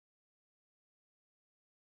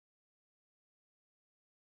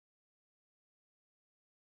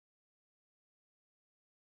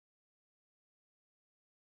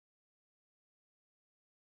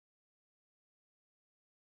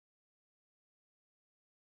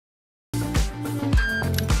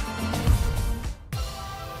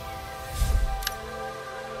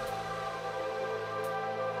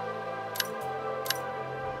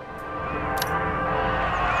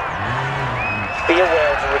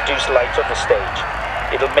reduce light on the stage.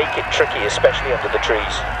 It'll make it tricky, especially under the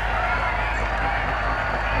trees.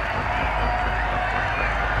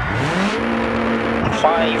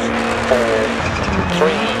 Five, 4,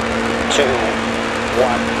 3, 2,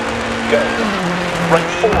 1, go.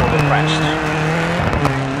 Right 4 over crest.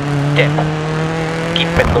 Dip. Keep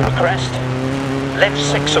middle over crest. Left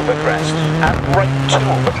 6 over crest. And right 2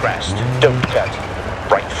 over crest. Don't cut.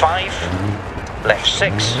 Right 5. Left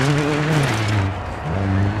 6.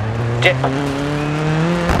 Dip.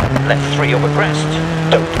 Left 3 over crest.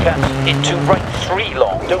 Don't cut. Into right 3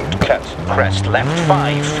 long. Don't cut. Crest left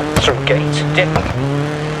 5. Through gate. Dip.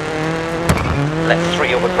 Left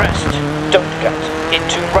 3 over crest. Don't cut.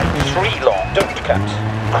 Into right 3 long. Don't cut.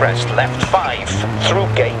 Crest left 5. Through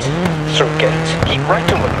gate. Through gate. Keep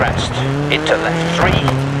right over crest. Into left 3.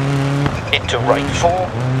 Into right 4.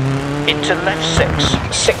 Into left 6.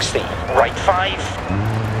 60. Right 5.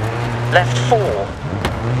 Left 4.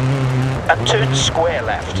 And turn square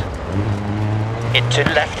left. Into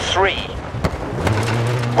left 3.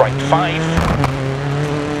 Right 5.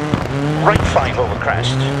 Right 5 over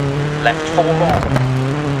crest. Left 4 long.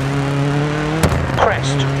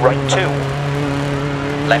 Crest, right 2.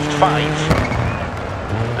 Left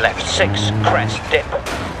 5. Left 6, crest, dip.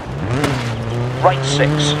 Right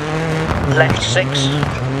 6. Left 6.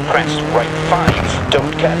 Crest, right 5.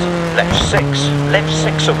 Don't cut. Left 6. Left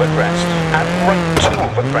 6 over crest. And right 2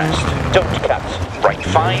 over crest. Don't cut. Right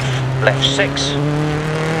 5. Left 6.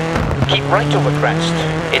 Keep right over crest.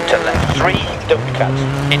 Into left 3. Don't cut.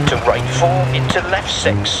 Into right 4. Into left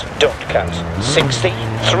 6. Don't cut. 60.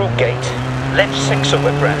 Through gate. Left 6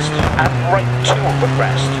 over crest. And right 2 over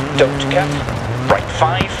crest. Don't cut. Right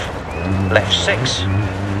 5. Left 6.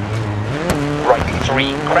 Right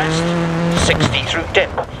 3 crest. 60 through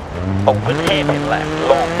dip. Open hairpin left.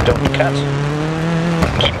 Long. Don't cut.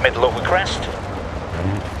 Keep middle over crest.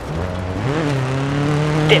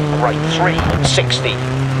 Dip right 3. 60.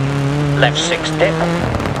 Left 6 dip.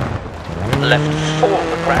 Left 4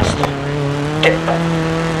 over crest. Dip.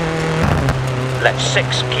 Left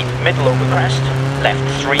 6, keep middle over crest.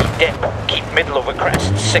 Left 3 dip. Keep middle over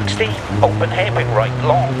crest. 60. Open hairpin right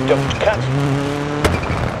long. Don't cut.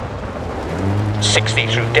 60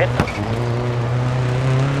 through dip.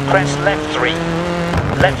 Crest left 3.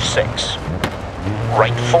 Left 6.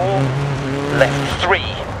 Right 4. Left 3.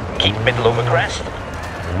 Keep middle over crest.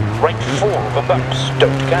 Right 4 over bumps,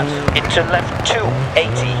 don't cut. Into left 2,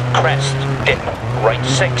 80, crest, dip. Right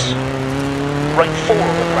 6. Right 4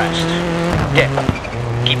 over crest. Dip.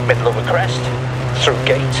 Keep middle over crest. Through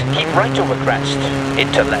gate. Keep right over crest.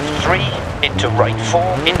 Into left 3. Into right 4.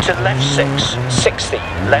 Into left 6. 60.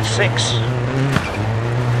 Left 6.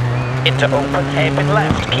 Into open hairpin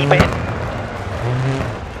left. Keep in.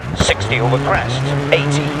 60 over crest.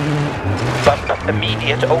 80. Bump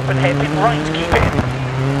immediate open hairpin right. Keep in.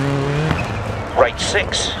 Right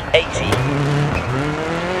 6, 80.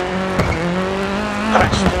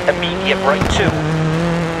 Crest, immediate right 2.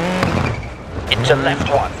 Into left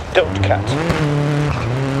 1, don't cut.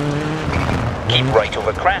 Keep right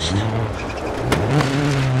over crest.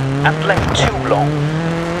 And left 2 long.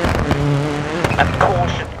 And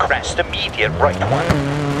caution, crest, immediate right 1.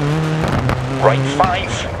 Right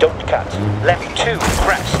 5, don't cut. Left 2,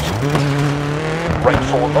 crest. Right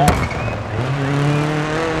 4 long.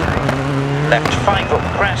 Left 5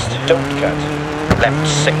 over crest, don't cut. Left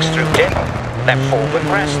 6 through dip. Left 4 over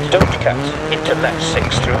crest, don't cut. Into left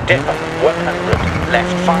 6 through dip. 100.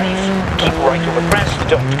 Left 5. Keep right over crest,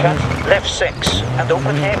 don't cut. Left 6. And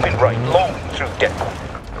open hairpin right long through dip.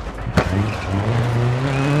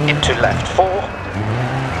 Into left 4.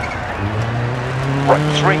 Right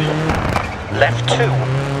 3. Left 2.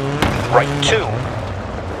 Right 2.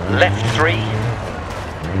 Left 3.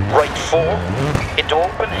 Right 4, into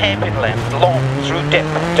open hairpin left, long, through dip,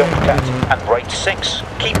 don't cut, and right 6,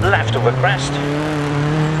 keep left over crest.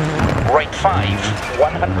 Right 5,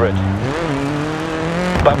 100.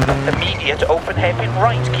 Bump, immediate open hairpin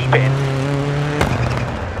right, keep in.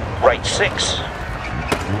 Right 6.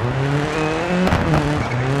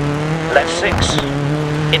 Left 6,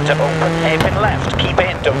 into open hairpin left, keep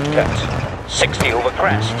in, don't cut. 60 over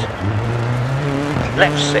crest.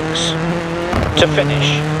 Left 6. To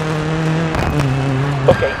finish.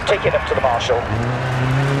 Okay, take it up to the marshal.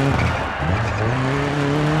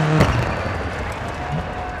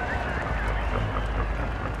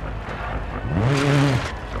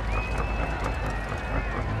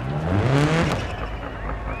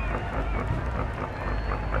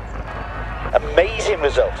 Amazing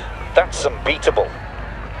result. That's unbeatable.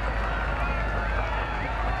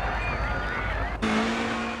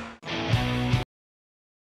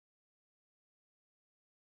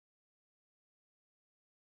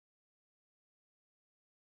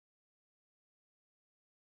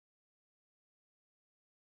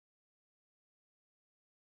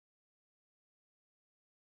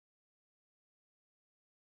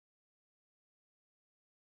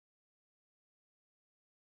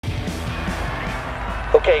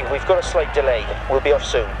 Okay, we've got a slight delay. We'll be off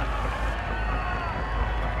soon.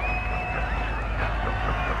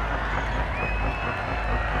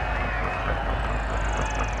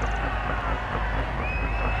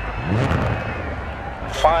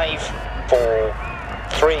 Five, 4,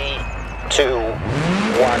 3, 2,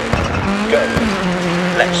 1, go.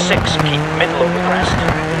 Left 6, keep middle over crest,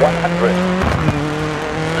 100.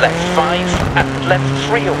 Left 5 and left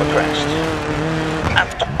 3 over crest. And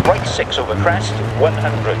right 6 over crest,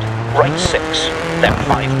 100. Right 6, left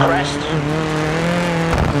 5 crest.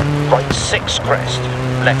 Right 6 crest,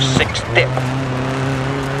 left 6 dip.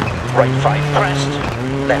 Right 5 crest,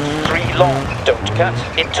 left 3 long, don't cut,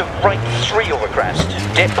 into right 3 over crest,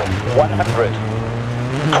 dip, 100.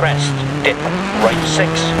 Crest, dip, right 6.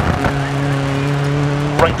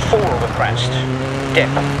 Right 4 over crest, dip.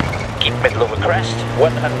 Keep middle over crest,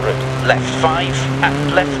 100. Left 5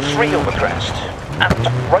 and left 3 over crest. And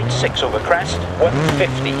right 6 over crest,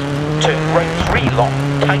 150. Turn right 3 long,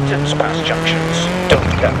 tightens past junctions, don't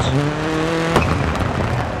cut.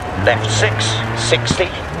 Left 6, 60.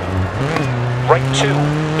 Right 2,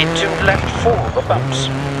 into left 4 over bumps.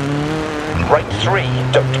 Right 3,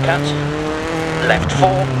 don't cut. Left 4.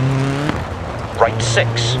 Right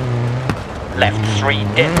 6. Left 3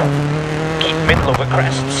 dip. Keep middle over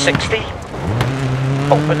crest, 60.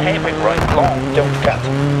 Open hairpin right long, don't cut.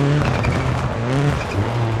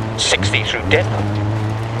 60 through dip.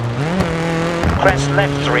 Crest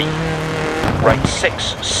left 3. Right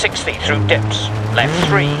 6, 60 through dips. Left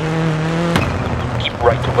 3. Keep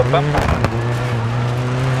right over bump.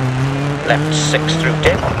 Left 6 through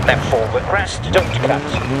dip, left 4 over crest, don't cut,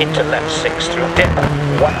 into left 6 through dip,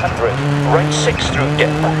 100, right 6 through dip,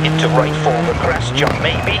 into right 4 over crest, jump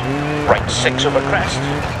maybe, right 6 over crest,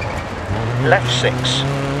 left 6,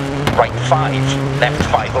 right 5, left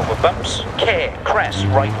 5 over bumps, care, crest,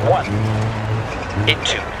 right 1,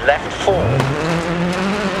 into left 4,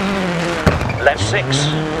 left 6,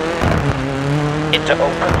 into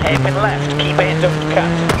open hairpin left, keep it, don't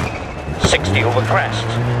cut, 60 over crest,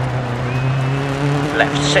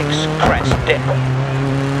 left 6, crest, dip,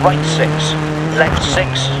 right 6, left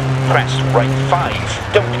 6, crest, right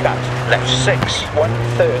 5, don't cut, left 6,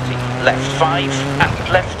 130, left 5, and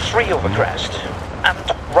left 3 over crest, and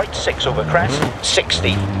right 6 over crest,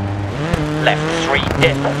 60, left 3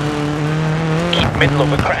 dip, keep middle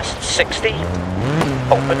over crest, 60,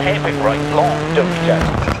 open hairpin right long, don't cut,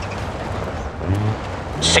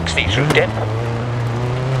 60 through dip,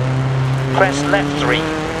 crest left 3,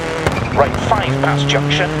 right 5 past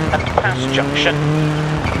junction and past junction.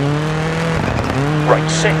 Right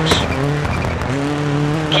 6.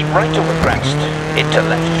 Keep right over crest. Into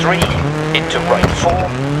left 3. Into right 4.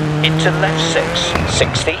 Into left 6.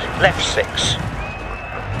 60. Left 6.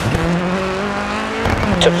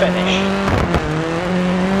 To finish.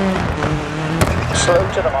 Slow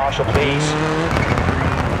to the marshal, please.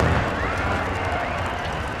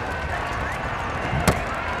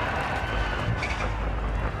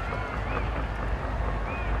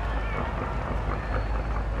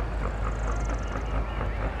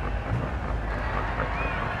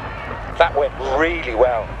 That went really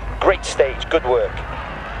well. Great stage, good work.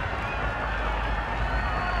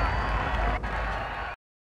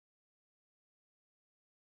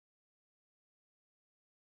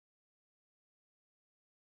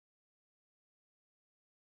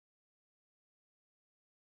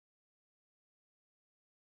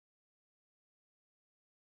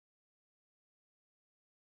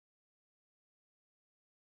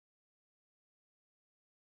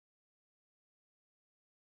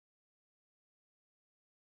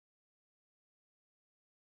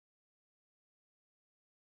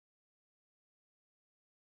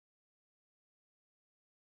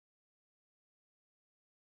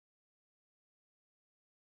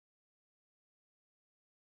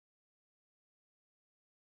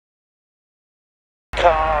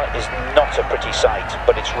 Car is not a pretty sight,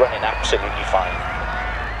 but it's running absolutely fine.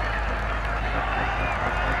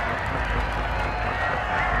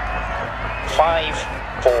 Five,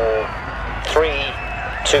 4, 3,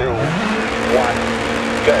 2, 1,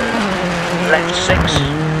 go. Left 6,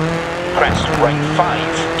 crest right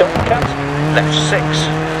 5, don't cut, left 6,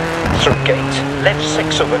 through gate, left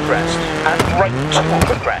 6 over crest, and right 2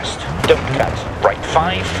 over crest, don't cut, right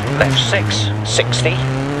 5, left 6, 60,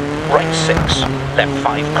 right 6, left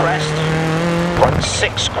 5 crest, right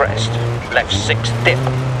 6 crest, left 6 dip,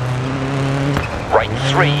 right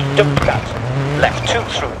 3, don't cut, left 2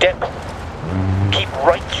 through dip, keep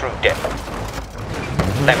right through dip,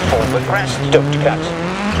 left 4 over crest, don't cut,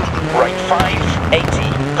 right 5, 80,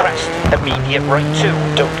 crest, immediate right 2,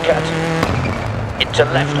 don't cut, into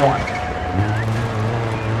left 1,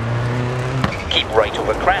 keep right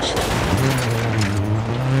over crest.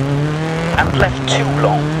 And left 2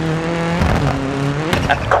 long.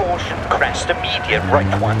 And caution, crest immediate, right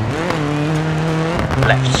 1.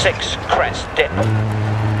 Left 6, crest dip.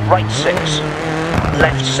 Right 6.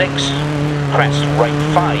 Left 6, crest right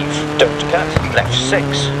 5, don't cut. Left 6,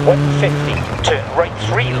 150, turn right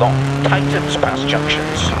 3 long, tightens past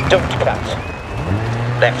junctions, don't cut.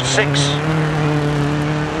 Left 6,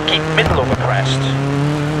 keep middle over crest,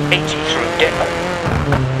 80 through dip,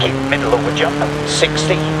 keep middle over jump,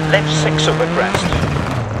 60, left 6 over crest,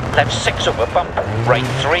 left 6 over bump, right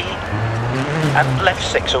 3, and left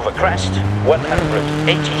 6 over crest, 100,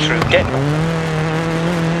 80 through dip.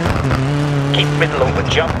 Keep middle over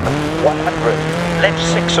jump, 100, left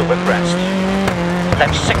 6 over crest,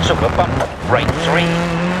 left 6 over bump, right 3,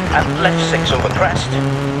 and left 6 over crest,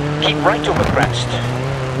 keep right over crest,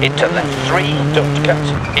 into left 3, don't cut,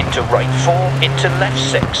 into right 4, into left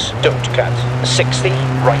 6, don't cut, 60,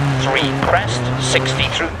 right 3, crest, 60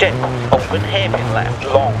 through dip, open hairpin left,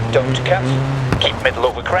 long, don't cut, keep middle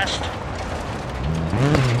over crest,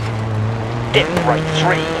 dip right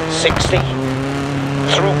 3, 60,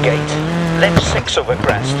 through gate, left 6 over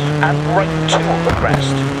crest, and right 2 over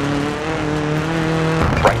crest.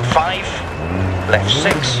 Right 5, left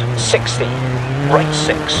 6, 60, right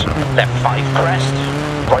 6, left 5 crest,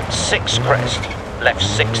 right 6 crest, left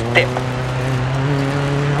 6 dip.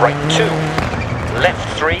 Right 2,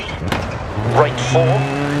 left 3, right 4,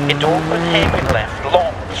 into open hairpin left,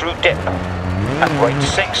 long through dip. And right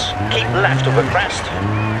 6, keep left over crest.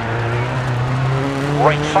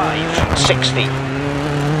 Right 5, 60.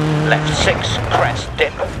 Left 6, crest,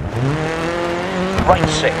 dip. Right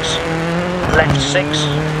 6, left 6,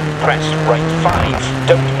 crest, right 5,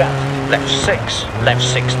 don't cut. Left 6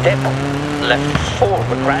 dip. Left 4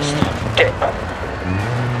 over crest, dip.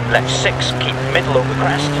 Left 6, keep middle over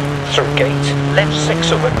crest, through gate. Left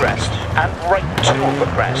 6 over crest, and right 2 over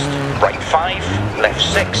crest. Right 5, left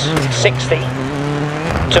 6, 60,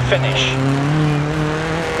 to finish.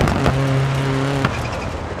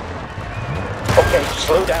 Okay,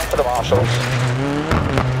 slow down for the marshals.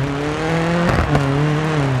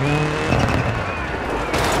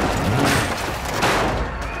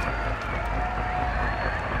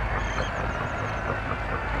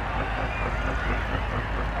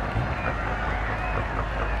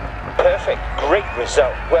 Perfect, great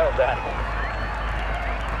result, well done.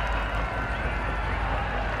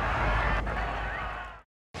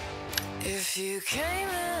 If you came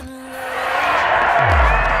in love.